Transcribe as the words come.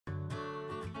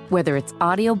Whether it's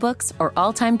audiobooks or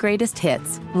all-time greatest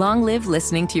hits, long live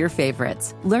listening to your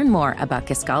favorites. Learn more about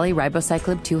Kisqali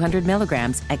Ribociclib 200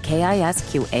 milligrams at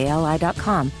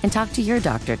KISQALI.com and talk to your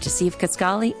doctor to see if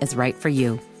Kisqali is right for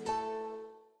you.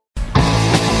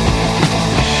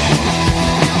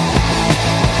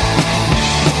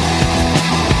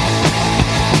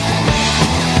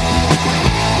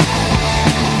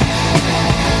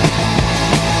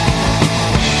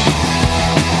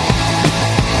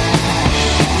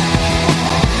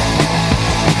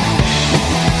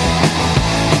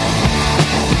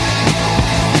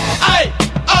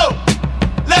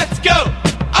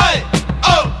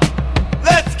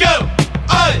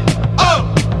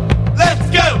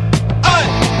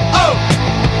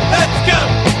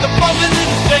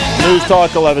 News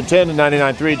Talk 1110 and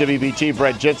 99.3 WBT.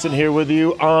 Brett Jensen here with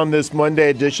you on this Monday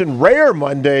edition, rare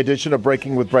Monday edition of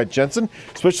Breaking with Brett Jensen,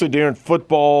 especially during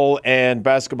football and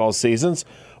basketball seasons.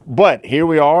 But here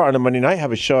we are on a Monday night.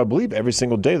 Have a show, I believe, every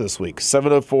single day this week.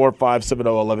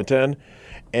 704-570-1110.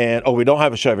 And, we don't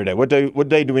have a show every day. What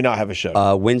day do we not have a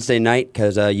show? Wednesday night,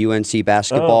 because UNC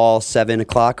basketball, 7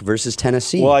 o'clock versus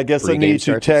Tennessee. Well, I guess I need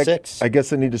to text. I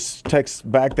guess I need to text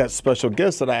back that special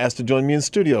guest that I asked to join me in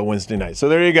studio Wednesday night. So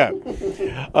there you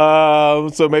go.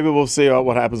 So maybe we'll see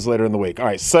what happens later in the week. All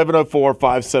right,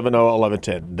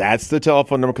 704-570-1110. That's the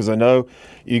telephone number, because I know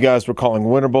you guys were calling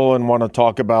Winterable and want to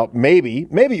talk about maybe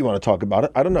you want to talk about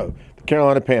it. I don't know. The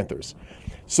Carolina Panthers.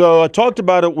 So I talked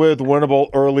about it with Winnable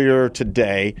earlier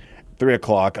today, 3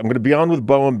 o'clock. I'm going to be on with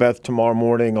Bo and Beth tomorrow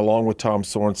morning along with Tom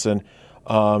Sorensen.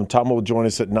 Tom will join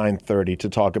us at 9:30 to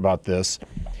talk about this.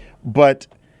 But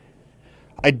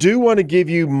I do want to give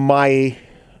you my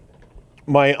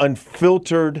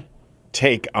unfiltered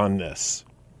take on this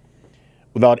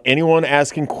without anyone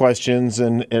asking questions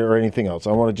or anything else.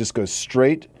 I want to just go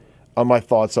straight on my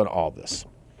thoughts on all this.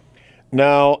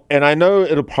 Now, and I know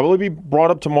it'll probably be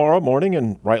brought up tomorrow morning,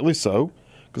 and rightly so,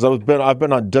 because I've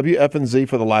been on WFNZ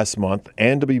for the last month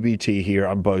and WBT here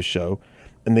on Bo's show,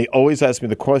 and they always ask me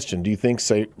the question, do you think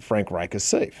Frank Reich is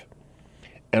safe?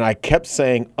 And I kept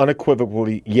saying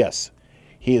unequivocally, yes,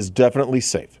 he is definitely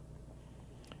safe.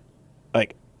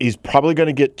 Like, he's probably going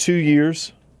to get 2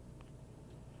 years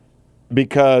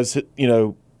because,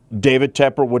 David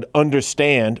Tepper would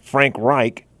understand Frank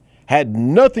Reich had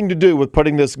nothing to do with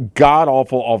putting this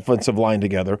god-awful offensive line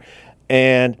together,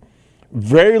 and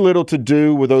very little to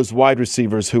do with those wide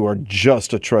receivers who are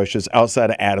just atrocious outside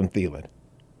of Adam Thielen.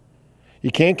 You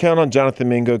can't count on Jonathan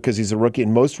Mingo because he's a rookie,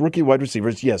 and most rookie wide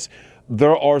receivers, yes,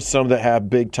 there are some that have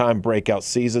big-time breakout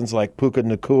seasons like Puka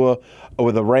Nacua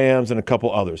with the Rams and a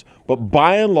couple others. But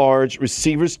by and large,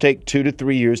 receivers take 2 to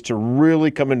 3 years to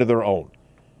really come into their own.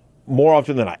 More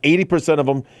often than not, 80% of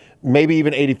them, maybe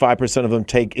even 85% of them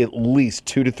take at least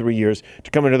 2 to 3 years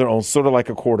to come into their own, sort of like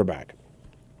a quarterback.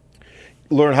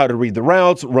 Learn how to read the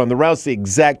routes, run the routes the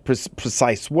exact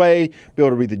precise way, be able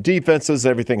to read the defenses,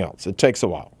 everything else. It takes a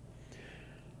while.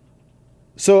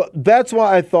 So that's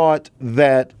why I thought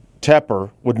that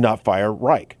Tepper would not fire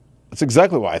Reich. That's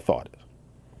exactly why I thought it.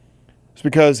 It's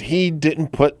because he didn't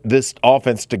put this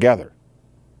offense together.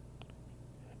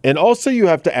 And also you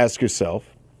have to ask yourself,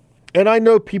 and I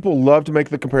know people love to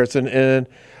make the comparison, and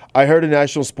I heard a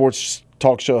national sports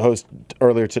talk show host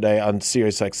earlier today on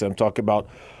SiriusXM talk about,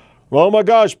 oh my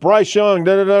gosh, Bryce Young,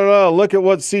 look at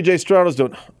what C.J. Stroud is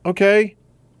doing. Okay.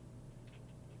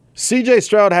 C.J.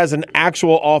 Stroud has an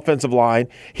actual offensive line.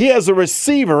 He has a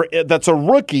receiver that's a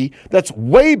rookie that's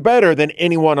way better than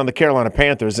anyone on the Carolina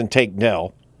Panthers in Tate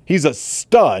Nell. He's a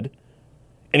stud,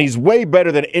 and he's way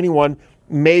better than anyone,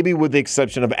 maybe with the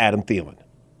exception of Adam Thielen.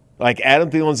 Like, Adam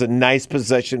Thielen's a nice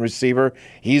possession receiver.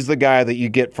 He's the guy that you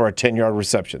get for a 10-yard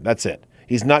reception. That's it.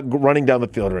 He's not running down the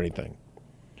field or anything.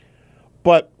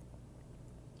 But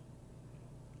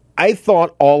I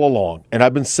thought all along, and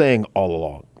I've been saying all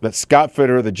along, that Scott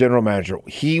Fitterer, the general manager,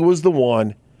 he was the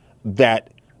one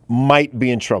that might be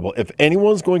in trouble. If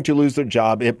anyone's going to lose their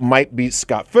job, it might be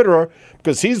Scott Fitterer,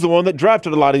 because he's the one that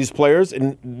drafted a lot of these players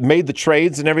and made the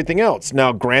trades and everything else.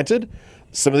 Now, granted,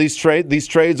 some of these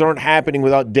trades aren't happening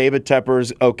without David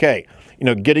Tepper's okay.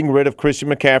 Getting rid of Christian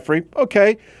McCaffrey,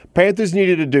 okay. Panthers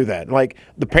needed to do that. Like,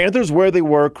 the Panthers where they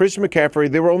were, Christian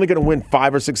McCaffrey, they were only going to win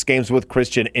 5 or 6 games with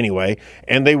Christian anyway,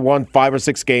 and they won 5 or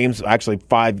 6 games, actually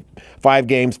 5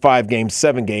 games,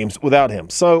 7 games without him.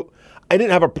 So I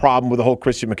didn't have a problem with the whole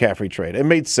Christian McCaffrey trade. It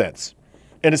made sense,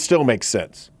 and it still makes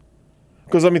sense.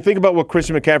 Because, think about what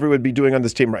Christian McCaffrey would be doing on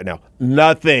this team right now.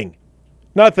 Nothing.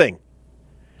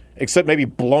 Except maybe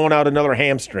blowing out another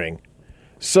hamstring.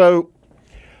 So,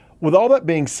 with all that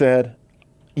being said,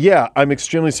 yeah, I'm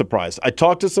extremely surprised. I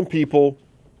talked to some people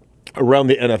around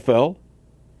the NFL,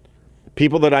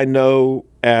 people that I know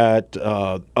at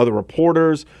other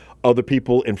reporters, other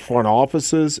people in front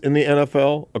offices in the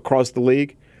NFL across the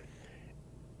league,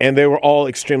 and they were all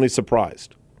extremely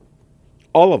surprised.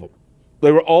 All of them.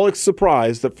 They were all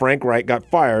surprised that Frank Reich got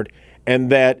fired,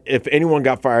 and that if anyone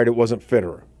got fired, it wasn't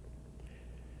Fitterer.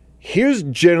 Here's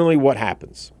generally what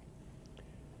happens.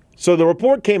 So the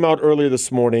report came out earlier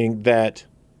this morning that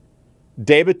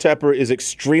David Tepper is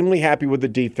extremely happy with the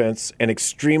defense and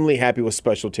extremely happy with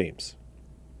special teams.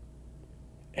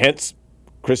 Hence,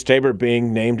 Chris Tabor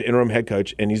being named interim head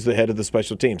coach, and he's the head of the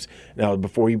special teams. Now,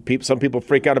 before some people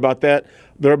freak out about that,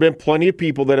 there have been plenty of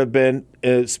people that have been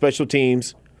special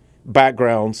teams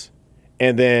backgrounds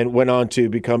and then went on to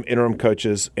become interim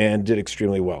coaches and did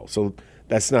extremely well. So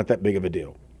that's not that big of a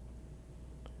deal.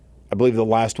 I believe the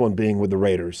last one being with the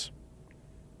Raiders.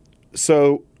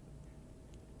 So,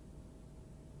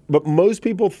 but most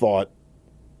people thought,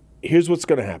 here's what's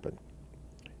going to happen.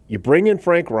 You bring in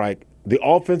Frank Reich, the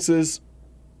offenses,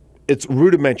 it's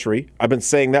rudimentary. I've been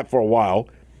saying that for a while,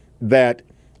 that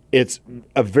it's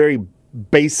a very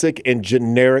basic and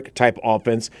generic type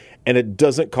offense, and it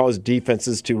doesn't cause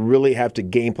defenses to really have to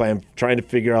game plan, trying to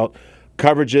figure out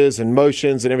coverages and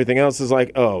motions and everything else. Is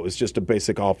like, oh, it's just a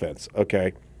basic offense.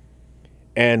 Okay.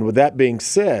 And with that being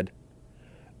said,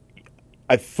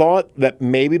 I thought that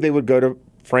maybe they would go to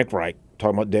Frank Reich,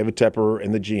 talking about David Tepper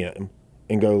and the GM,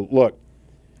 and go, look,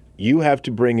 you have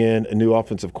to bring in a new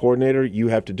offensive coordinator. You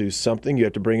have to do something. You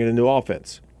have to bring in a new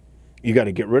offense. You got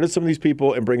to get rid of some of these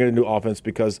people and bring in a new offense,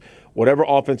 because whatever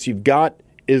offense you've got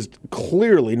is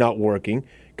clearly not working,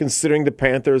 considering the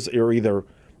Panthers are either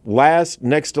last,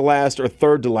 next to last, or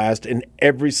third to last in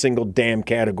every single damn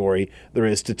category there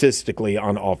is statistically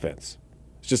on offense.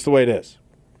 It's just the way it is.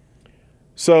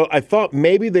 So I thought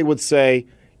maybe they would say,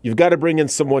 you've got to bring in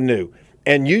someone new.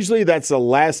 And usually that's a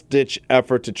last-ditch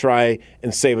effort to try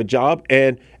and save a job.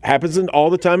 And it happens all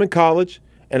the time in college,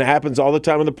 and it happens all the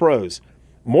time in the pros.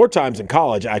 More times in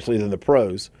college, actually, than the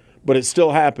pros. But it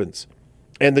still happens.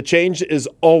 And the change is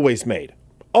always made.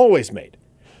 Always made.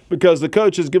 Because the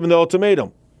coach is given the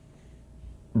ultimatum.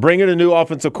 Bring in a new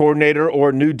offensive coordinator or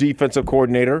a new defensive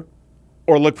coordinator,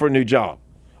 or look for a new job.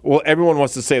 Well, everyone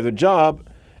wants to save their job.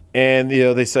 And,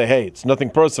 they say, hey, it's nothing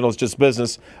personal. It's just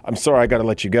business. I'm sorry, I got to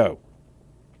let you go.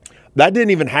 That didn't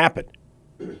even happen.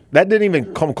 That didn't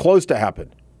even come close to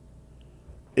happen.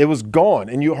 It was gone.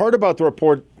 And you heard about the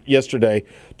report yesterday,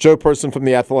 Joe Person from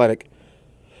The Athletic.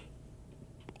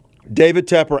 David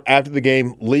Tepper, after the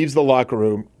game, leaves the locker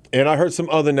room. And I heard some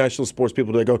other national sports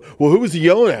people today go, well, who was he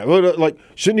yelling at? Like,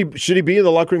 should he be in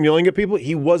the locker room yelling at people?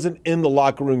 He wasn't in the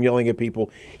locker room yelling at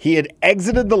people. He had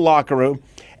exited the locker room.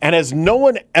 And as no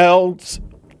one else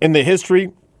in the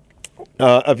history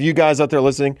of you guys out there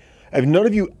listening, have none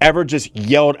of you ever just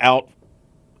yelled out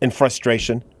in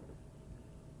frustration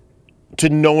to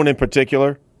no one in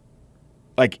particular?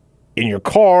 Like in your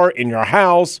car, in your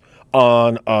house,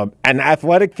 on an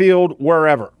athletic field,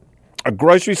 wherever. A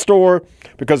grocery store,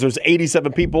 because there's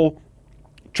 87 people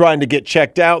trying to get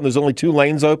checked out and there's only 2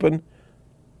 lanes open.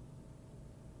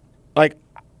 Like,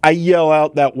 I yell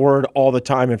out that word all the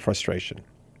time in frustration.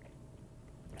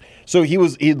 So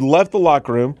he'd left the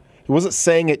locker room. He wasn't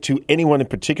saying it to anyone in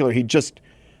particular. He just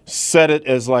said it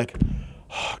as like,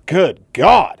 oh, good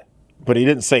God. But he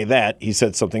didn't say that. He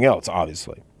said something else,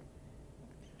 obviously.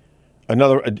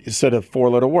 He said a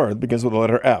 4-letter word, begins with the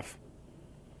letter F.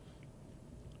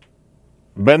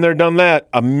 Been there, done that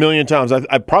a million times.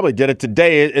 I probably did it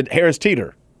today at Harris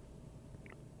Teeter.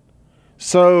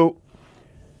 So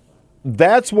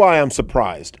that's why I'm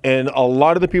surprised. And a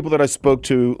lot of the people that I spoke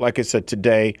to, like I said,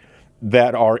 today,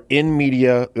 that are in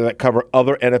media that cover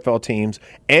other NFL teams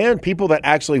and people that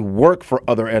actually work for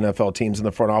other NFL teams in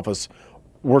the front office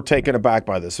were taken aback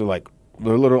by this. They're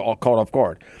literally all caught off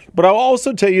guard. But I'll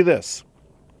also tell you this.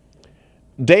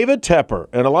 David Tepper,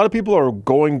 and a lot of people are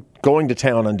going to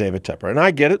town on David Tepper, and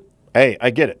I get it. Hey, I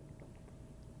get it.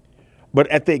 But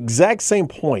at the exact same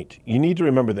point, you need to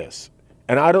remember this.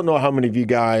 And I don't know how many of you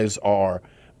guys are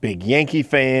big Yankee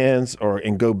fans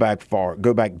and go back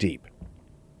deep.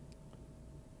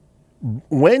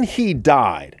 When he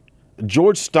died,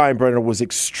 George Steinbrenner was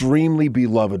extremely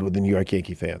beloved with the New York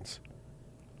Yankee fans.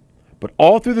 But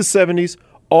all through the 70s,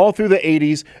 all through the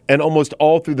 80s, and almost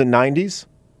all through the 90s,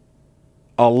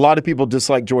 a lot of people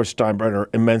disliked George Steinbrenner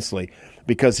immensely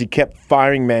because he kept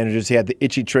firing managers. He had the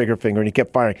itchy trigger finger, and he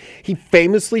kept firing. He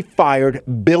famously fired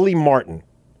Billy Martin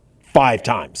 5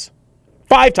 times.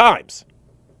 5 times.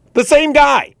 The same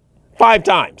guy. 5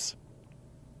 times.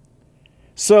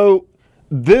 So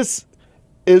this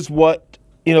is what,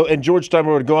 and George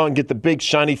Steinbrenner would go out and get the big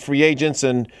shiny free agents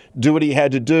and do what he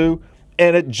had to do.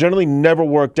 And it generally never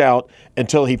worked out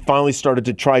until he finally started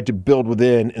to try to build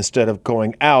within instead of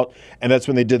going out. And that's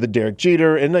when they did the Derek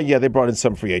Jeter. And yeah, they brought in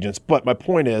some free agents. But my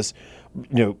point is,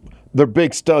 they're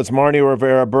big studs. Marnie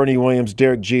Rivera, Bernie Williams,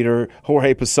 Derek Jeter,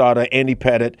 Jorge Posada, Andy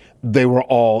Pettit. They were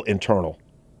all internal.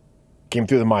 Came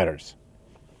through the minors.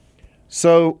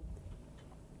 So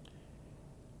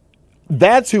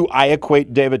that's who I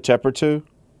equate David Tepper to,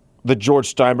 the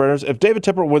George Steinbrenners. If David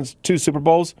Tepper wins 2 Super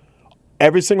Bowls,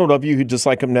 every single one of you who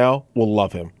dislike him now will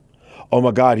love him. Oh,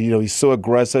 my God, he's so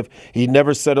aggressive. He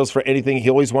never settles for anything. He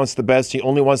always wants the best. He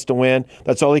only wants to win.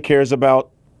 That's all he cares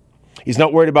about. He's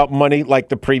not worried about money like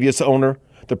the previous owner.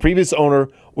 The previous owner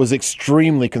was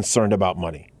extremely concerned about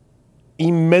money,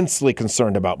 immensely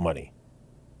concerned about money.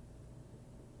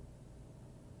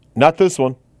 Not this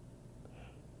one.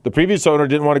 The previous owner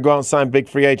didn't want to go out and sign big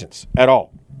free agents at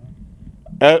all.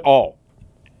 At all.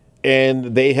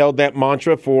 And they held that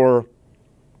mantra for,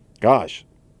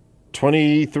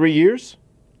 23 years?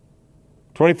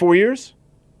 24 years?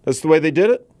 That's the way they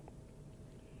did it?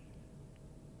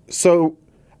 So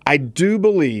I do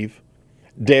believe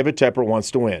David Tepper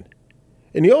wants to win.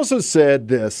 And he also said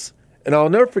this, and I'll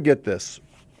never forget this.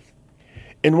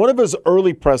 In one of his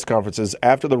early press conferences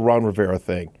after the Ron Rivera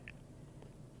thing,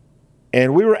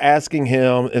 and we were asking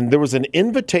him, and there was an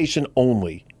invitation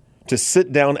only to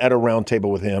sit down at a round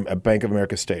table with him at Bank of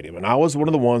America Stadium. And I was one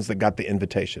of the ones that got the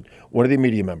invitation, one of the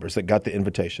media members that got the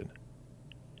invitation.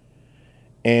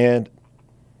 And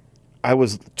I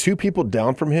was 2 people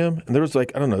down from him, and there was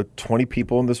 20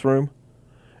 people in this room.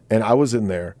 And I was in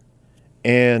there.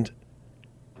 And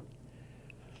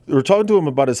we were talking to him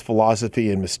about his philosophy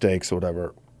and mistakes or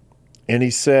whatever. And he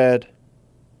said,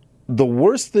 the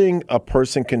worst thing a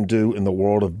person can do in the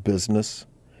world of business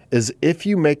is if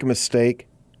you make a mistake,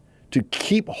 to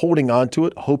keep holding on to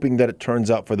it, hoping that it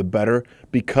turns out for the better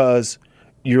because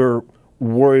you're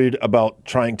worried about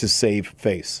trying to save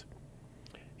face.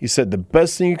 He said the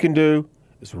best thing you can do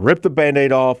is rip the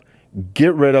Band-Aid off,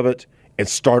 get rid of it, and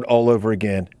start all over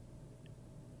again.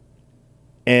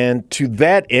 And to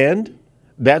that end,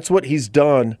 that's what he's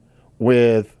done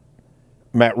with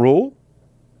Matt Rule.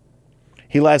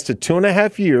 He lasted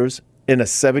 2.5 years in a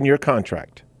 7-year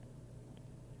contract.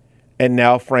 And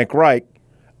now Frank Reich,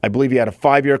 I believe he had a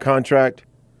 5-year contract,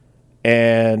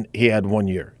 and he had 1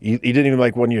 year. He didn't even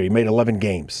make 1 year. He made 11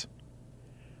 games.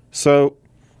 So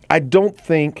I don't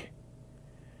think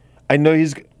 – I know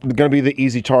he's going to be the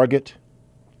easy target,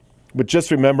 but just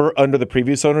remember, under the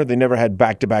previous owner, they never had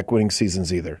back-to-back winning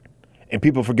seasons either. And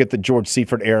people forget the George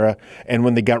Seifert era, and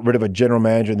when they got rid of a general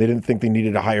manager, they didn't think they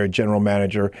needed to hire a general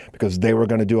manager because they were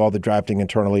going to do all the drafting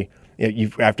internally.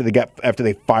 After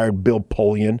they fired Bill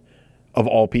Polian, of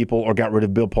all people, or got rid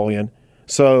of Bill Polian.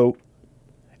 So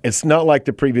it's not like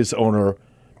the previous owner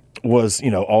was,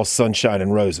 all sunshine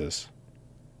and roses.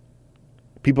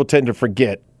 People tend to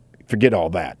forget all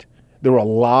that. There were a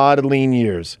lot of lean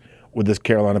years with this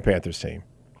Carolina Panthers team.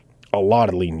 A lot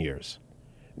of lean years.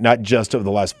 Not just over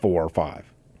the last 4 or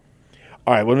 5.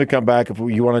 All right, when we come back, if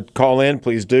you want to call in,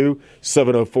 please do.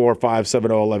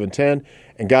 704-570-1110.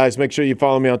 And guys, make sure you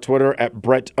follow me on Twitter at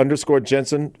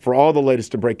Brett_Jensen for all the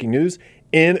latest and breaking news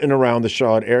in and around the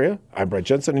Charlotte area. I'm Brett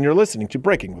Jensen, and you're listening to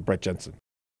Breaking with Brett Jensen.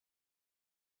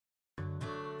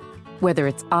 Whether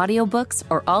it's audiobooks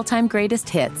or all-time greatest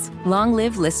hits, long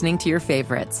live listening to your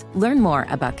favorites. Learn more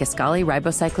about Kisqali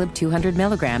Ribociclib 200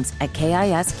 milligrams at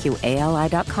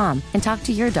KISQALI.com and talk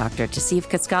to your doctor to see if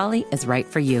Kisqali is right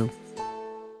for you.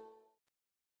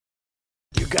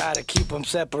 You gotta keep them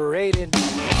separated.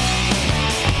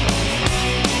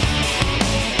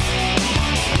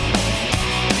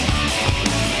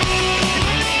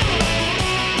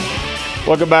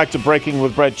 Welcome back to Breaking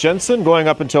with Brett Jensen, going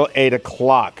up until 8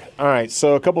 o'clock. All right,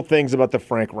 so a couple things about the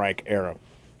Frank Reich era.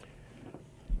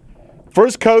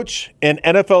 First coach in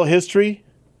NFL history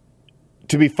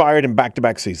to be fired in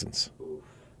back-to-back seasons.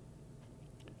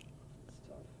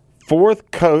 Fourth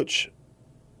coach,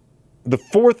 the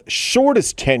fourth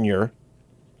shortest tenure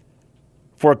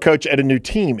for a coach at a new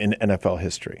team in NFL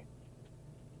history.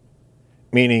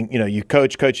 Meaning, you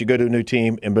coach, you go to a new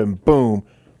team, and then boom,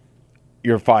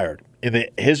 you're fired. In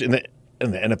the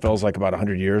NFL is like about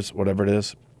 100 years, whatever it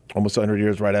is, almost 100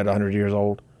 years, right at 100 years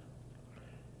old.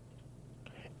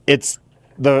 It's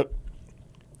the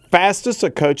fastest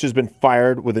a coach has been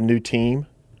fired with a new team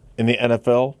in the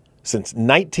NFL since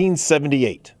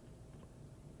 1978,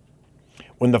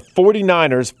 when the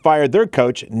 49ers fired their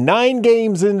coach 9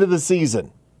 games into the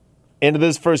season, into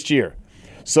this first year.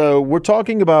 So we're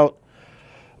talking about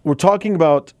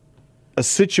a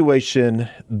situation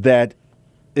that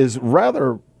is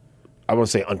rather, I won't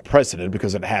say unprecedented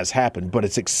because it has happened, but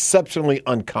it's exceptionally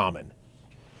uncommon.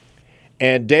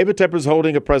 And David Tepper is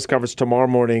holding a press conference tomorrow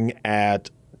morning at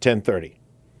 10:30.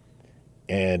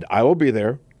 And I will be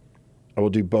there. I will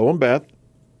do Bo and Beth.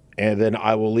 And then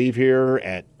I will leave here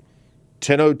at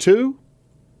 10:02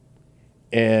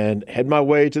 and head my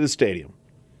way to the stadium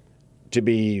to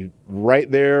be right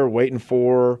there waiting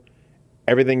for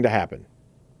everything to happen.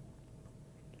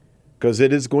 Because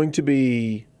it is going to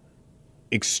be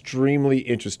extremely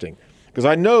interesting. Because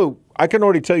I know, I can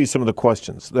already tell you some of the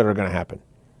questions that are going to happen.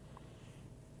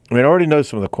 I mean, I already know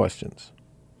some of the questions.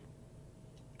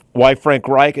 Why Frank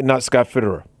Reich and not Scott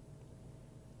Fitterer?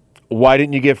 Why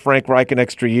didn't you give Frank Reich an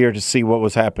extra year to see what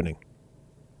was happening?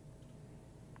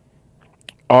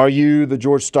 Are you the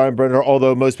George Steinbrenner?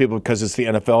 Although most people, because it's the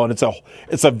NFL, and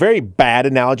it's a very bad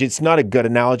analogy. It's not a good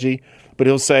analogy, but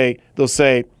they'll say,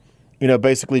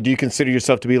 basically, do you consider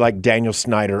yourself to be like Daniel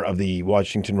Snyder of the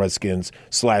Washington Redskins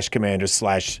 / Commanders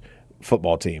 /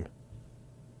 football team?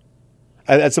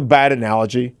 That's a bad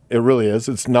analogy. It really is.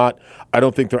 It's not. I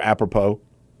don't think they're apropos.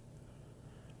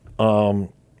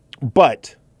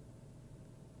 But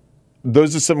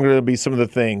those are going to be some of the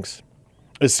things.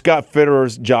 Is Scott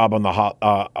Fitterer's job on the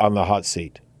hot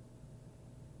seat?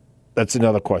 That's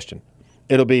another question.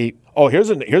 It'll be, here's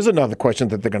another question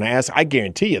that they're going to ask. I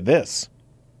guarantee you this.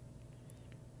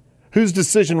 Whose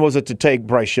decision was it to take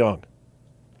Bryce Young?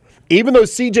 Even though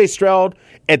C.J. Stroud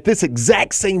at this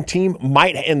exact same team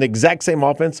in the exact same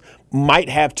offense might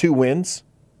have 2 wins.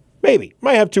 Maybe.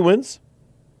 Might have 2 wins.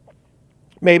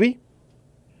 Maybe.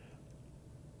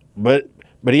 But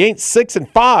he ain't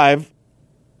 6-5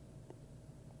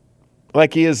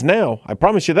 like he is now. I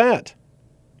promise you that.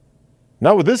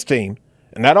 Not with this team.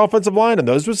 And that offensive line and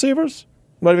those receivers?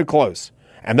 Not even close.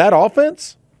 And that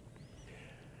offense?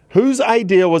 Whose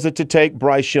idea was it to take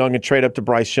Bryce Young and trade up to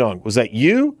Bryce Young? Was that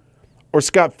you or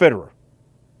Scott Fitterer?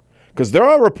 Because there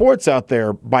are reports out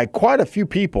there by quite a few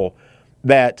people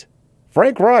that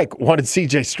Frank Reich wanted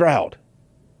C.J. Stroud.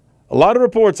 A lot of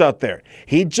reports out there.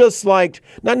 He just liked,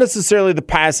 not necessarily the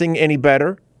passing any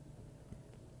better,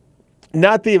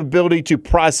 not the ability to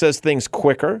process things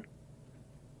quicker,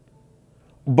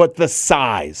 but the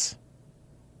size.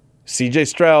 C.J.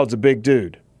 Stroud's a big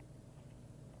dude.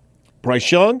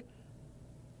 Bryce Young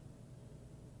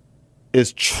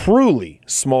is truly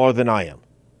smaller than I am.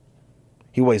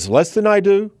 He weighs less than I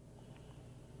do.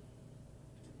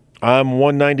 I'm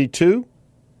 192.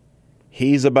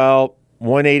 He's about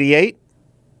 188,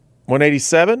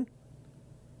 187.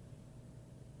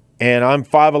 And I'm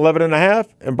 5'11 and a half,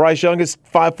 and Bryce Young is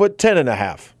 5'10 and a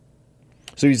half.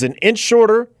 So he's an inch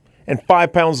shorter and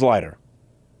 5 pounds lighter.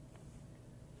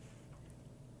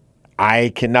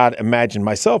 I cannot imagine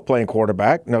myself playing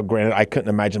quarterback. Now, granted, I couldn't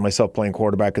imagine myself playing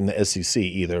quarterback in the SEC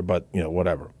either, but,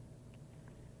 whatever.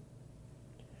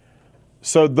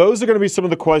 So those are going to be some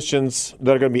of the questions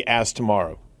that are going to be asked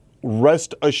tomorrow.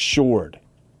 Rest assured.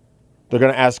 They're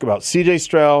going to ask about C.J.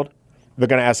 Stroud. They're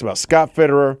going to ask about Scott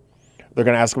Fitterer. They're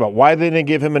going to ask about why they didn't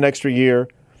give him an extra year.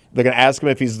 They're going to ask him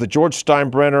if he's the George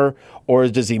Steinbrenner or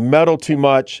does he meddle too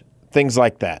much, things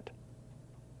like that.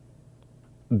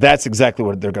 That's exactly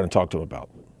what they're going to talk to him about.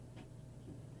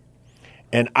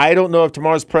 And I don't know if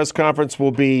tomorrow's press conference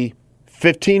will be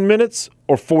 15 minutes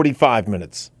or 45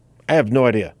 minutes. I have no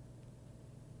idea.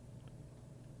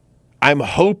 I'm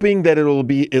hoping that it will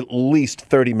be at least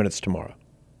 30 minutes tomorrow.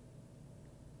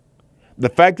 The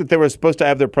fact that they were supposed to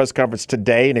have their press conference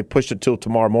today and they pushed it till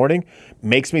tomorrow morning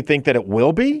makes me think that it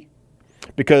will be,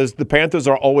 because the Panthers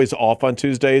are always off on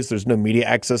Tuesdays. There's no media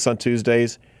access on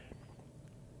Tuesdays.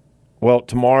 Well,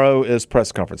 tomorrow is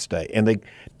press conference day, and they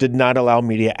did not allow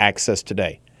media access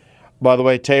today. By the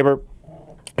way, Tabor,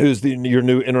 who's your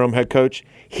new interim head coach,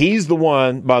 he's the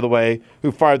one, by the way,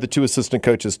 who fired the 2 assistant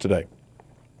coaches today.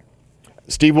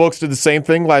 Steve Wilkes did the same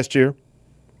thing last year.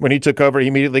 When he took over, he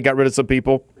immediately got rid of some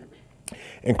people.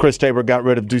 And Chris Tabor got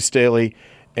rid of Deuce Staley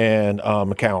and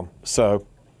McCown. So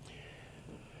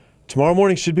tomorrow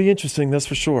morning should be interesting, that's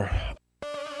for sure.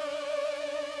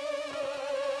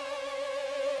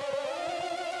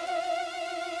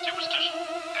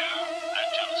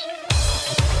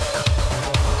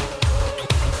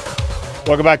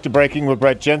 Welcome back to Breaking with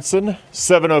Brett Jensen,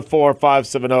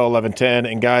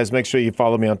 704-570-1110. And guys, make sure you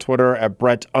follow me on Twitter at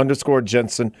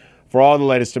Brett_Jensen for all the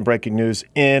latest in breaking news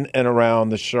in and around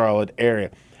the Charlotte area.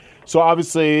 So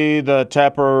obviously the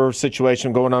Tepper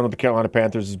situation going on with the Carolina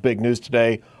Panthers is big news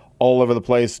today all over the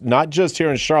place, not just here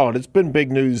in Charlotte. It's been big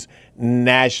news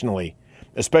nationally,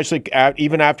 especially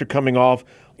even after coming off,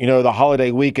 the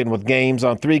holiday weekend with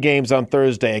 3 games on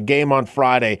Thursday, a game on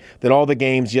Friday, then all the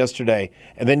games yesterday,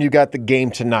 and then you got the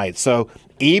game tonight. So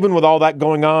even with all that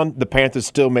going on, the Panthers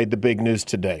still made the big news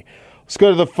today. Let's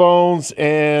go to the phones,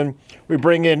 and we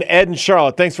bring in Ed and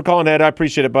Charlotte. Thanks for calling, Ed. I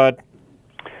appreciate it, bud.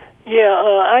 Yeah,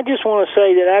 I just want to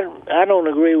say that I don't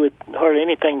agree with hardly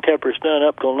anything Tepper's done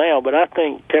up till now, but I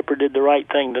think Tepper did the right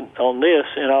thing on this,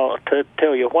 and I'll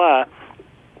tell you why.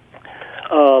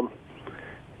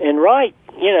 And Reich,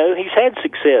 he's had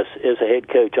success as a head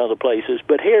coach other places,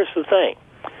 but here's the thing.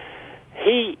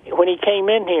 When he came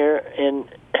in here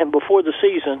and before the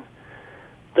season,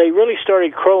 they really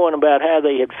started crowing about how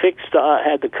they had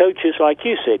had the coaches, like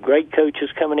you said, great coaches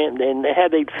coming in, and how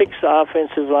they'd fixed the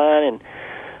offensive line. And,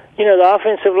 the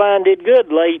offensive line did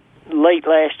good late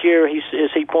last year,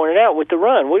 as he pointed out, with the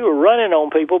run. We were running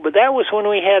on people, but that was when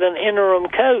we had an interim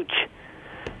coach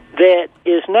that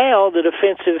is now the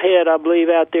defensive head, I believe,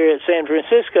 out there at San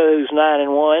Francisco, who's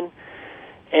 9-1.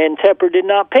 And Tepper did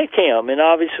not pick him, and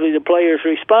obviously the players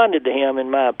responded to him, in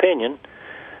my opinion.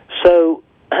 So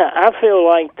I feel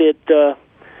like that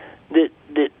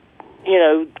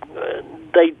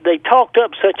they talked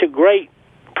up such a great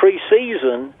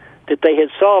preseason that they had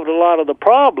solved a lot of the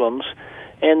problems,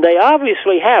 and they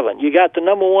obviously haven't. You got the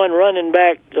number one running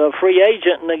back free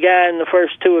agent, and the guy in the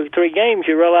first 2 or 3 games,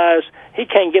 you realize he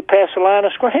can't get past the line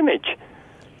of scrimmage.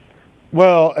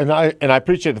 Well, and I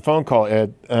appreciate the phone call,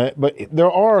 Ed, but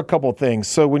there are a couple of things.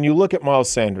 So when you look at Miles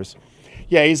Sanders,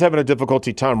 yeah, he's having a difficult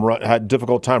time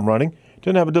running.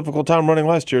 Didn't have a difficult time running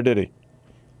last year, did he?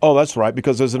 Oh, that's right,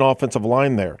 because there's an offensive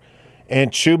line there.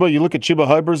 And Chuba, you look at Chuba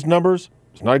Hubbard's numbers,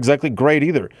 it's not exactly great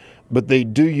either, but they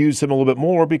do use him a little bit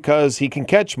more because he can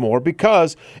catch more,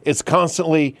 because it's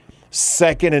constantly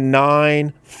 2nd and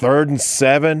 9, 3rd and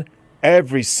 7,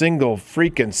 every single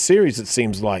freaking series, it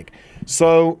seems like.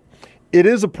 So it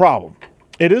is a problem.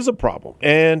 It is a problem.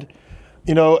 And,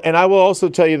 and I will also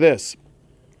tell you this.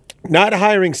 Not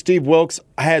hiring Steve Wilks,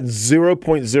 I had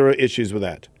 0.0 issues with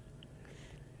that.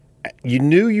 You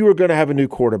knew you were going to have a new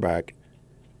quarterback.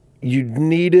 You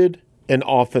needed an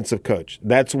offensive coach.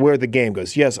 That's where the game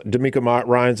goes. Yes, D'Amico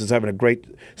Ryans is having a great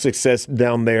success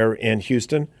down there in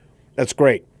Houston. That's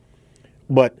great.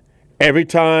 But every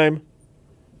time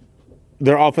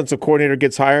their offensive coordinator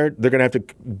gets hired, they're going to have to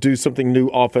do something new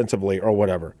offensively or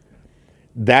whatever.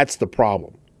 That's the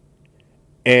problem.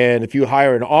 And if you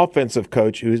hire an offensive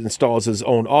coach who installs his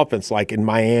own offense, like in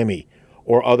Miami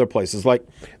or other places,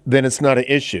 then it's not an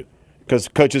issue, because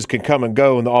coaches can come and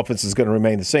go and the offense is going to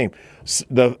remain the same.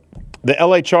 The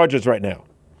L.A. Chargers right now,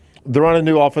 they're on a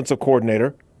new offensive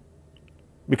coordinator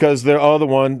because their other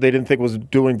one they didn't think was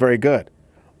doing very good.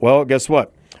 Well, guess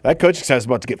what? That coaching staff is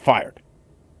about to get fired.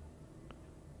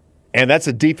 And that's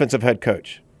a defensive head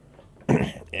coach.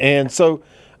 And so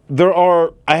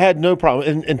I had no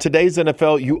problem. In today's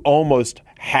NFL, you almost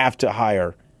have to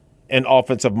hire an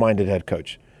offensive-minded head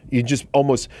coach. You just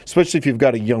almost, especially if you've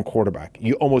got a young quarterback,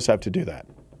 you almost have to do that.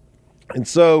 And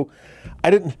so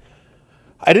I didn't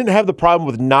have the problem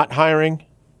with not hiring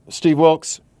Steve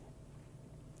Wilks.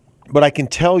 But I can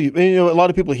tell you, a lot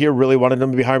of people here really wanted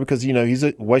him to be hired because, he's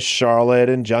at West Charlotte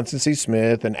and Johnson C.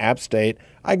 Smith and App State.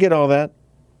 I get all that.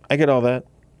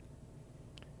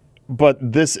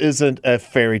 But this isn't a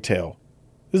fairy tale.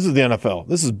 This is the NFL.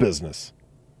 This is business.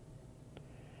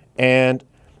 And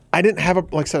I didn't have a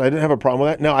problem with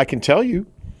that. Now, I can tell you,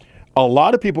 a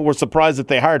lot of people were surprised that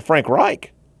they hired Frank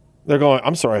Reich. They're going,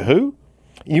 I'm sorry, who?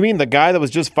 You mean the guy that was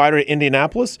just fired at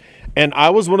Indianapolis? And I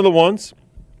was one of the ones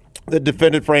that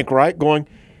defended Frank Reich, going,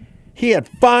 he had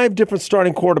 5 different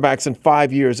starting quarterbacks in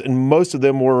 5 years, and most of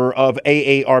them were of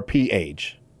AARP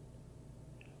age.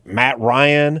 Matt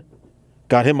Ryan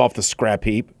got him off the scrap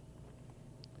heap.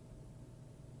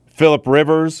 Phillip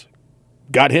Rivers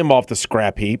got him off the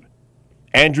scrap heap.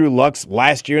 Andrew Luck's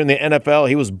last year in the NFL,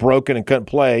 he was broken and couldn't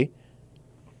play.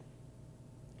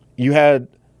 You had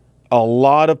a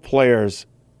lot of players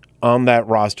on that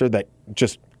roster that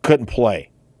just couldn't play.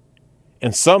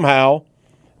 And somehow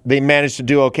they managed to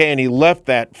do okay, and he left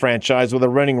that franchise with a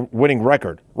winning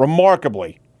record,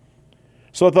 remarkably.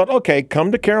 So I thought, okay,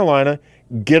 come to Carolina,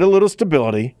 get a little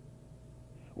stability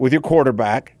with your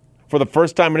quarterback for the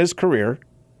first time in his career,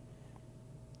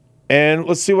 and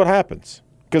let's see what happens.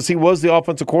 Because he was the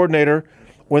offensive coordinator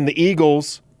when the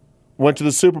Eagles went to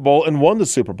the Super Bowl and won the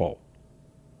Super Bowl.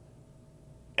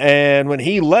 And when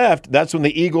he left, that's when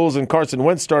the Eagles and Carson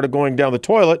Wentz started going down the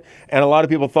toilet, and a lot of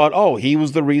people thought, oh, he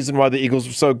was the reason why the Eagles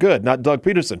were so good, not Doug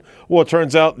Peterson. Well, it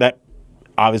turns out that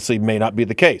obviously may not be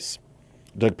the case.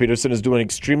 Doug Peterson is doing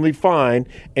extremely fine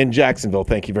in Jacksonville,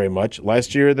 thank you very much,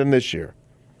 last year than this year.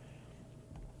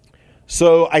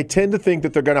 So I tend to think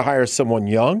that they're going to hire someone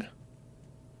young,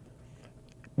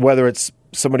 whether it's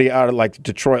somebody out of like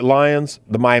Detroit Lions,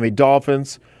 the Miami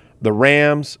Dolphins, the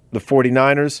Rams, the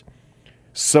 49ers,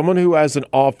 someone who has an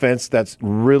offense that's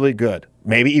really good.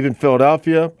 Maybe even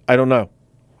Philadelphia. I don't know.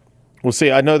 We'll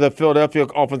see. I know the Philadelphia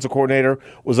offensive coordinator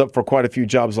was up for quite a few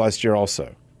jobs last year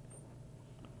also.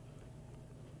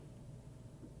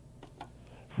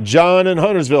 John in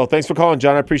Huntersville. Thanks for calling,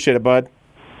 John. I appreciate it, bud.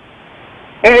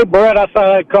 Hey, Brett, I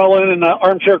thought I'd call in and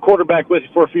armchair quarterback with you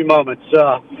for a few moments.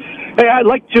 Hey, I'd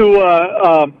like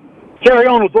to carry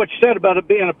on with what you said about it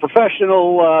being a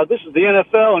professional. This is the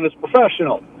NFL, and it's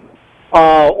professional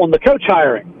on the coach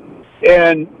hiring.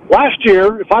 And last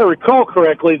year, if I recall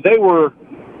correctly, they were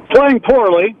playing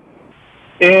poorly,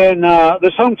 and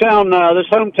this hometown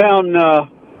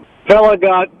fella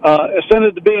got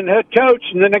ascended to being head coach,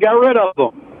 and then they got rid of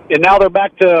him, and now they're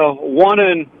back to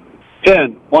 1-10,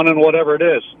 1 and whatever it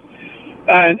is.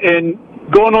 And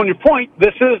going on your point,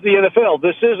 this is the NFL.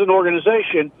 This is an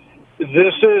organization.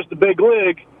 This is the big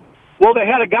league. Well, they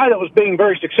had a guy that was being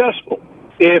very successful.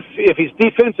 If he's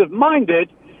defensive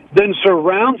minded, then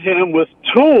surround him with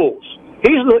tools.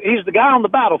 He's the guy on the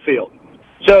battlefield.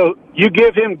 So you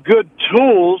give him good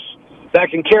tools that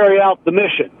can carry out the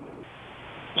mission.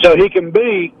 So he can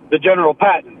be the General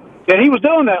Patton. And he was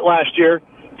doing that last year,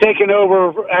 taking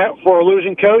over for a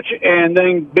losing coach and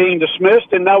then being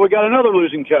dismissed, and now we got another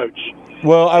losing coach.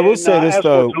 Well, I will say this,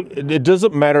 though. It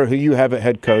doesn't matter who you have at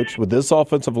head coach. With this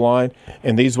offensive line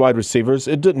and these wide receivers,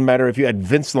 it didn't matter if you had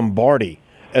Vince Lombardi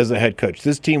as a head coach.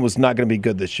 This team was not going to be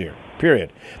good this year,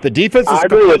 period. The defense is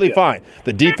completely fine.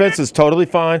 The defense is totally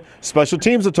fine. Special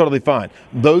teams are totally fine.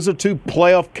 Those are two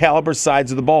playoff caliber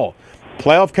sides of the ball.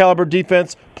 Playoff caliber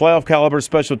defense, playoff caliber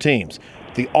special teams.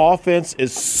 The offense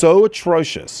is so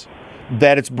atrocious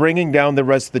that it's bringing down the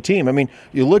rest of the team. I mean,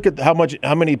 you look at how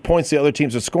many points the other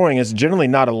teams are scoring. It's generally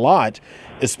not a lot,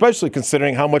 especially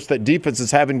considering how much that defense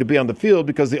is having to be on the field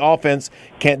because the offense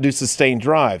can't do sustained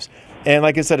drives. And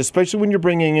like I said, especially when you're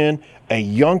bringing in a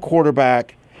young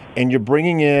quarterback and you're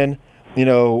bringing in,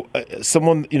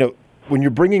 someone, when you're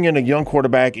bringing in a young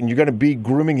quarterback and you're going to be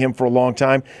grooming him for a long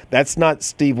time, that's not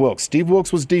Steve Wilks. Steve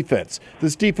Wilks was defense.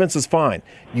 This defense is fine.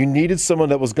 You needed someone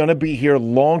that was going to be here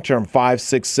long-term, 5,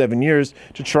 6, 7 years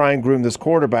to try and groom this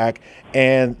quarterback,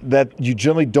 and that you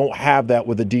generally don't have that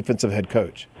with a defensive head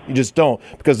coach. You just don't,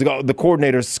 because the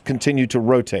coordinators continue to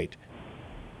rotate.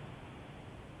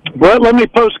 Brett, let me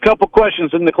pose a couple questions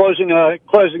in the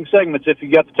closing segments if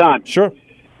you got the time. Sure.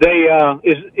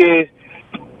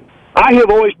 I have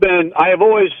always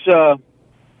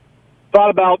thought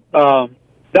about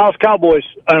Dallas Cowboys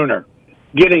owner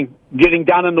getting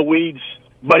down in the weeds,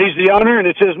 but he's the owner and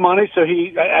it's his money, so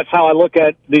that's how I look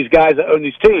at these guys that own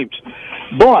these teams.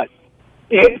 But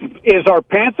is our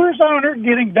Panthers owner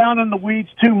getting down in the weeds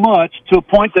too much to a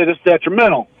point that it's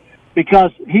detrimental?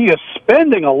 Because he is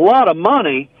spending a lot of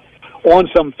money on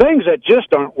some things that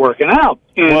just aren't working out.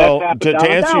 And well, to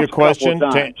answer your question,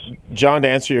 John, to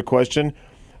answer your question,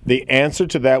 the answer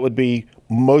to that would be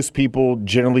most people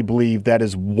generally believe that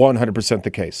is 100%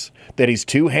 the case, that he's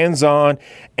too hands-on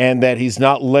and that he's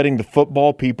not letting the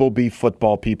football people be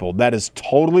football people. That is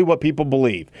totally what people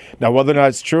believe. Now, whether or not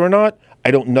it's true or not,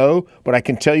 I don't know, but I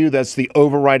can tell you that's the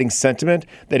overriding sentiment,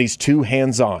 that he's too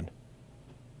hands-on.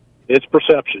 It's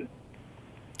perception.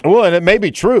 Well, and it may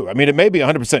be true. I mean, it may be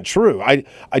 100% true. I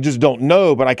just don't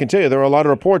know, but I can tell you there are a lot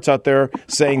of reports out there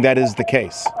saying that is the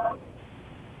case.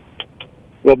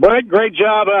 Well, Brett, great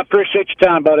job. I appreciate your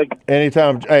time, buddy.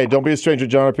 Anytime. Hey, don't be a stranger,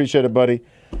 John. I appreciate it, buddy.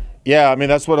 Yeah, I mean,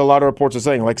 that's what a lot of reports are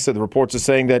saying. Like I said, the reports are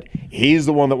saying that he's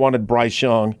the one that wanted Bryce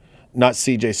Young, not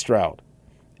C.J. Stroud.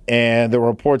 And there were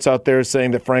reports out there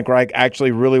saying that Frank Reich actually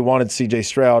really wanted C.J.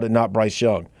 Stroud and not Bryce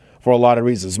Young for a lot of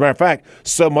reasons. As a matter of fact,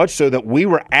 so much so that we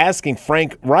were asking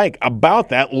Frank Reich about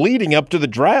that leading up to the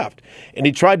draft. And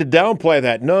he tried to downplay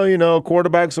that. No,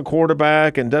 quarterback's a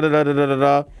quarterback and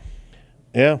da-da-da-da-da-da.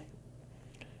 Yeah.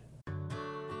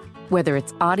 Whether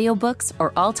it's audiobooks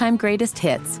or all-time greatest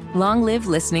hits, long live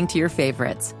listening to your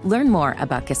favorites. Learn more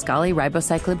about Kisqali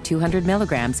Ribociclib 200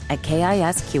 milligrams at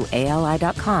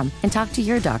KISQALI.com and talk to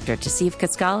your doctor to see if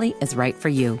Kisqali is right for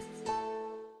you.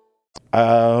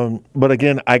 But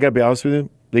again, I got to be honest with you.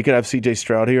 They could have C.J.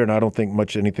 Stroud here, and I don't think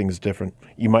much anything's different.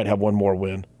 You might have one more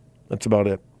win. That's about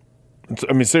it.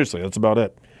 Seriously, that's about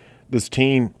it. This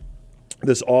team,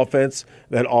 this offense,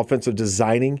 that offensive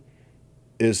designing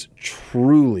is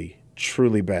truly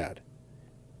bad.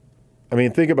 I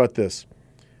mean, think about this.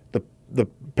 The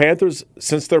Panthers,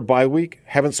 since their bye week,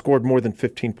 haven't scored more than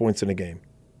 15 points in a game.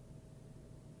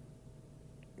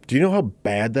 Do you know how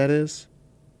bad that is?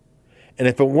 And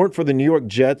if it weren't for the New York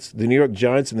Jets, the New York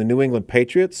Giants, and the New England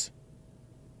Patriots,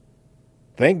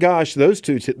 thank gosh those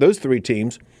three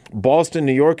teams, Boston,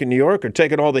 New York, and New York, are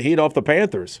taking all the heat off the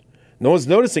Panthers. No one's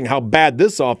noticing how bad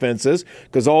this offense is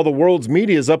because all the world's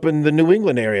media is up in the New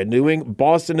England area,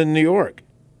 Boston and New York.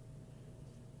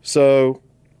 So,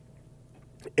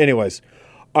 anyways,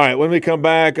 all right, when we come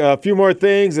back, a few more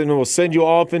things, and we'll send you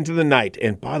off into the night.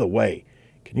 And by the way,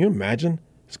 can you imagine?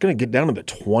 It's going to get down to the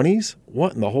 20s?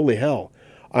 What in the holy hell?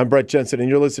 I'm Brett Jensen, and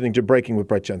you're listening to Breaking with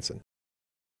Brett Jensen.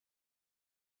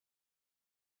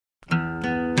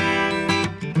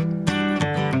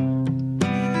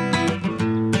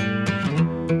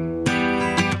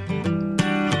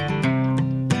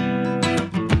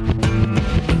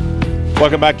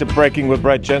 Welcome back to Breaking with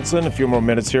Brett Jensen. A few more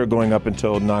minutes here going up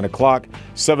until 9 o'clock. 8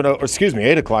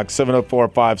 o'clock,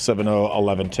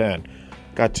 704-570-1110.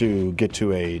 Got to get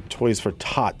to a Toys for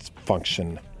Tots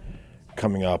function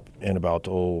coming up in about,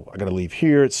 I got to leave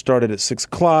here. It started at 6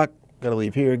 o'clock. Got to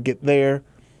leave here, get there.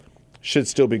 Should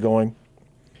still be going.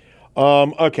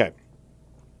 Okay.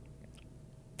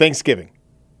 Thanksgiving.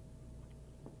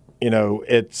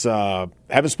 It's,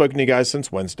 haven't spoken to you guys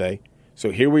since Wednesday. So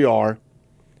here we are.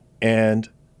 And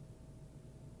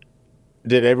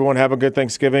did everyone have a good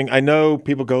Thanksgiving? I know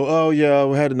people go, oh, yeah,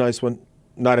 we had a nice one.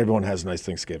 Not everyone has nice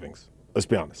Thanksgivings. Let's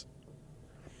be honest.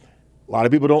 A lot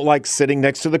of people don't like sitting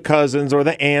next to the cousins or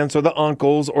the aunts or the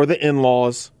uncles or the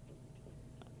in-laws.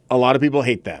 A lot of people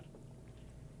hate that.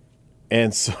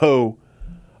 And so,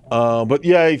 but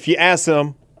yeah, if you ask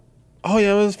them, oh,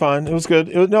 yeah, it was fine. It was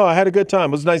good. I had a good time.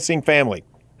 It was nice seeing family.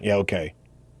 Yeah, okay.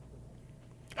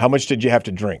 How much did you have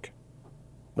to drink?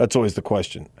 That's always the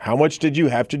question. How much did you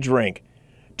have to drink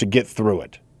to get through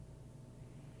it?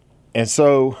 And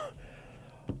so,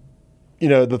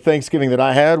 the Thanksgiving that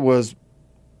I had was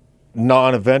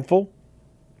non-eventful.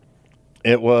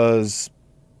 It was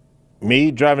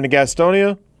me driving to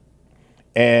Gastonia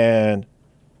and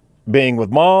being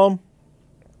with Mom,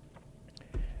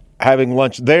 having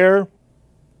lunch there,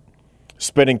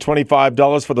 spending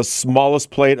 $25 for the smallest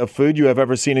plate of food you have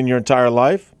ever seen in your entire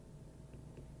life.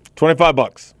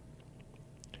 $25.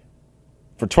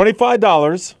 For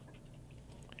 $25,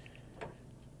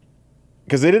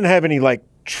 because they didn't have any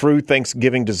true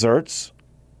Thanksgiving desserts,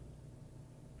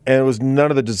 and it was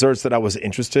none of the desserts that I was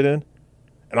interested in.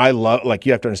 And I love,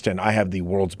 you have to understand, I have the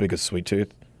world's biggest sweet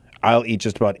tooth. I'll eat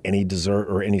just about any dessert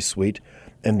or any sweet,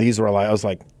 and these were I was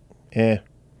like, eh.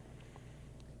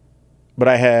 But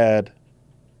I had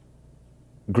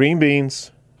green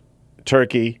beans,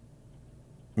 turkey,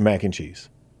 mac and cheese.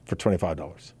 For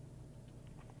 $25.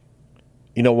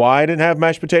 You know why I didn't have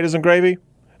mashed potatoes and gravy?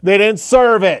 They didn't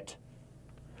serve it.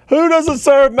 Who doesn't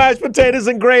serve mashed potatoes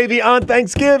and gravy on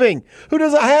Thanksgiving? Who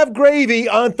doesn't have gravy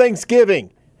on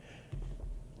Thanksgiving?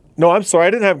 No, I'm sorry.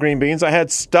 I didn't have green beans. I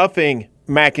had stuffing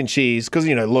mac and cheese because,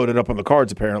 loaded up on the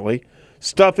cards apparently.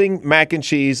 Stuffing, mac and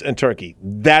cheese, and turkey.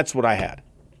 That's what I had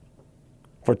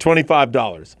for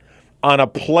 $25 on a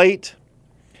plate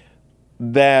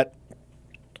that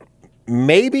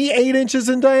maybe 8 inches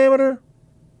in diameter.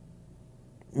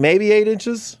 Maybe 8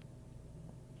 inches.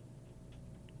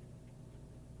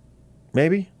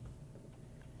 Maybe.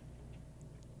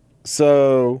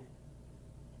 So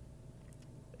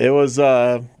it was,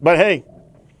 but hey.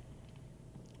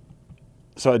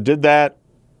 So I did that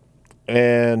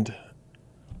and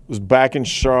was back in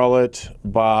Charlotte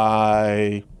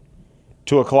by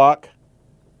 2 o'clock.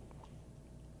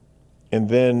 And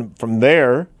then from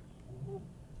there,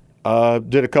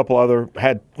 did a couple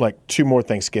had 2 more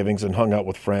Thanksgivings and hung out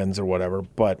with friends or whatever.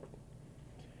 But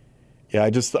yeah,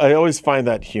 I always find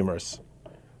that humorous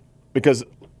because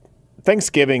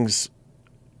Thanksgivings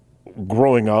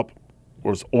growing up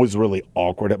was always really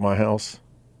awkward at my house.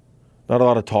 Not a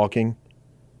lot of talking.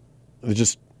 It was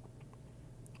just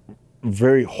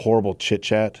very horrible chit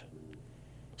chat,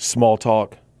 small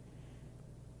talk,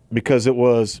 because it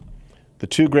was the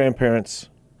 2 grandparents.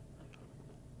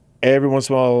 Every once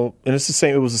in a while, and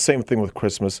it was the same thing with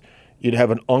Christmas. You'd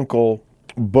have an uncle,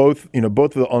 both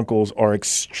of the uncles are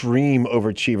extreme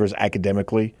overachievers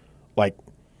academically.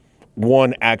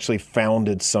 One actually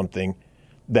founded something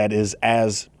that is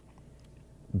as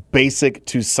basic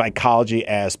to psychology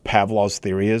as Pavlov's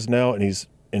theory is now, and his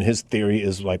theory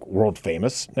is world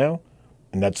famous now.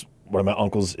 And that's one of my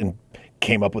uncles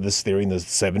came up with this theory in the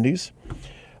 70s.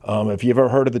 Have you ever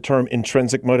heard of the term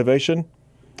intrinsic motivation?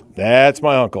 That's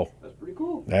my uncle. That's pretty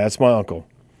cool. That's my uncle.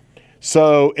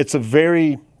 So it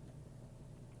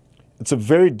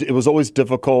was always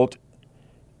difficult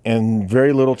and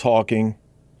very little talking.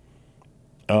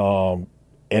 And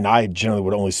I generally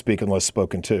would only speak unless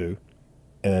spoken to.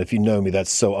 And if you know me,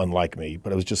 that's so unlike me.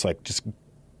 But it was just it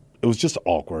was just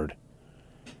awkward.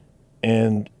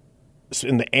 And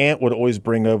and the aunt would always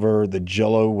bring over the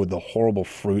Jell-O with the horrible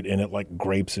fruit in it, like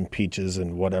grapes and peaches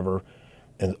and whatever,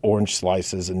 and orange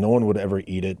slices, and no one would ever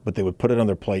eat it, but they would put it on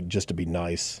their plate just to be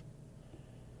nice.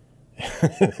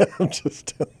 I'm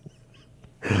just...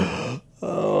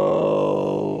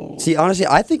 Oh. See, honestly,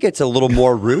 I think it's a little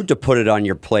more rude to put it on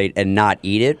your plate and not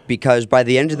eat it, because by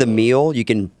the end of the meal, you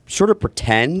can sort of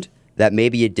pretend that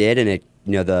maybe you did, and it,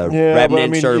 the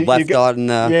remnants are left on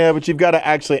the... Yeah, but you've got to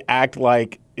actually act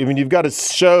like... you've got to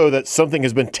show that something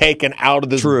has been taken out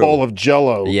of this True. bowl of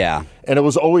Jell-O. Yeah. And it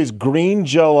was always green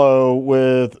Jell-O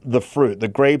with the fruit, the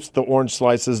grapes, the orange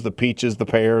slices, the peaches, the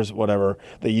pears, whatever,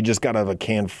 that you just got out of a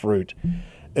canned fruit.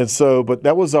 And so, but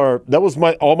that was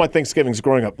all my Thanksgivings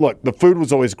growing up. Look, the food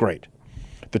was always great.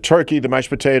 The turkey, the mashed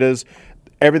potatoes,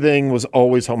 everything was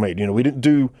always homemade. We didn't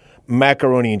do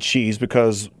macaroni and cheese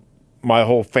because my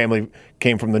whole family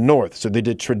came from the north. So they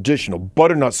did traditional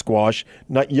butternut squash,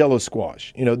 not yellow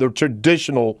squash. The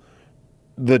traditional,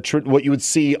 what you would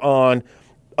see on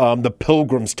the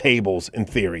pilgrims' tables in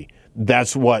theory.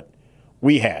 That's what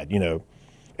we had, And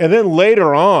then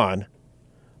later on,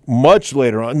 much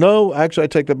later on. No, actually, I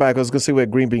take that back. I was going to say we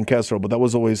had green bean casserole, but that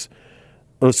was always,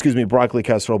 broccoli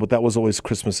casserole, but that was always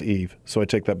Christmas Eve. So I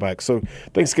take that back. So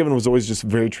Thanksgiving was always just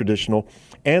very traditional.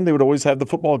 And they would always have the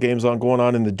football games going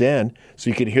on in the den so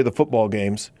you could hear the football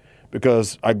games,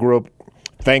 because I grew up,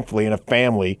 thankfully, in a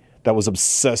family that was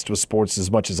obsessed with sports as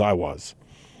much as I was,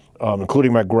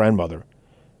 including my grandmother.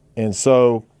 And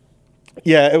so,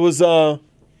 yeah, it was,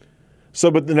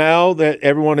 but now that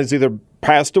everyone has either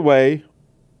passed away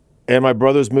and my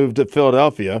brothers moved to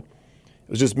Philadelphia, it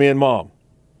was just me and Mom.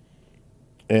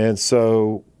 And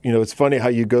so, it's funny how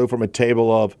you go from a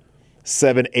table of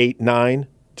 7, 8, 9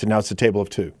 to now it's a table of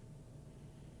 2.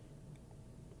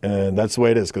 And that's the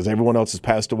way it is, because everyone else has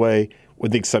passed away,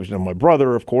 with the exception of my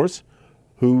brother, of course,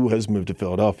 who has moved to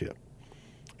Philadelphia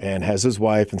and has his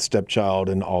wife and stepchild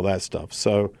and all that stuff.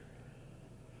 So,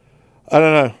 I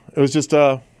don't know. It was just,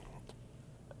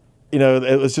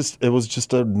 it was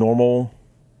just a normal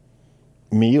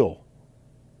meal,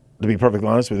 to be perfectly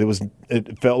honest with you.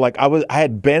 It felt like I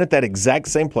had been at that exact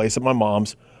same place at my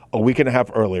mom's a week and a half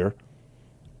earlier,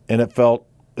 and it felt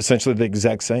essentially the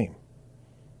exact same.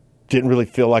 Didn't really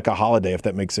feel like a holiday, if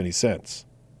that makes any sense.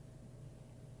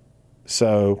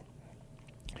 So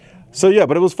yeah,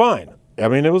 but it was fine. I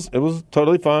mean, it was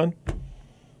totally fine.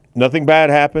 Nothing bad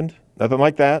happened. Nothing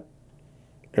like that.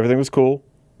 Everything was cool,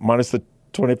 minus the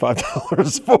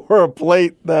 $25 for a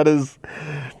plate that is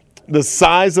the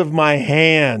size of my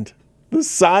hand. The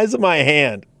size of my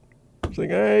hand. I was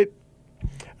like, all right.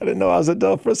 I didn't know I was at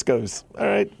Del Frisco's. All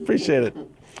right. Appreciate it.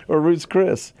 Or Ruth's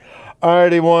Chris. All right,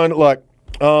 everyone. Look,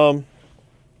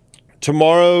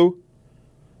 tomorrow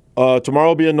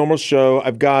will be a normal show.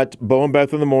 I've got Bo and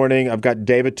Beth in the morning. I've got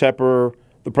David Tepper,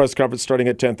 the press conference starting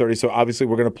at 10:30. So obviously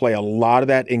we're going to play a lot of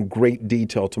that in great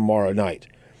detail tomorrow night.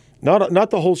 Not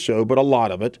the whole show, but a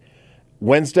lot of it.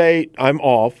 Wednesday, I'm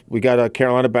off. We got a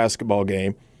Carolina basketball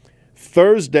game.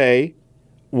 Thursday,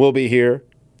 we'll be here.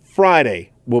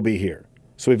 Friday, we'll be here.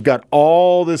 So we've got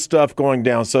all this stuff going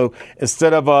down. So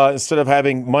instead of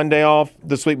having Monday off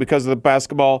this week because of the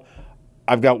basketball,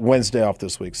 I've got Wednesday off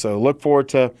this week. So look forward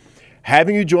to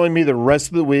having you join me the rest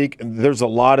of the week. And there's a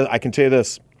lot of, I can tell you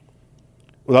this,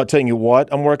 without telling you what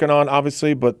I'm working on,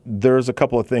 obviously, but there's a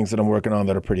couple of things that I'm working on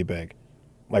that are pretty big,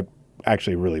 like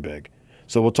actually really big.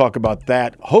 So we'll talk about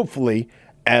that, hopefully,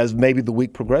 as maybe the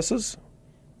week progresses.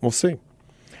 We'll see.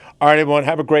 All right, everyone,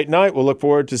 have a great night. We'll look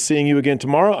forward to seeing you again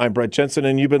tomorrow. I'm Brett Jensen,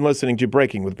 and you've been listening to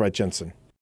Breaking with Brett Jensen.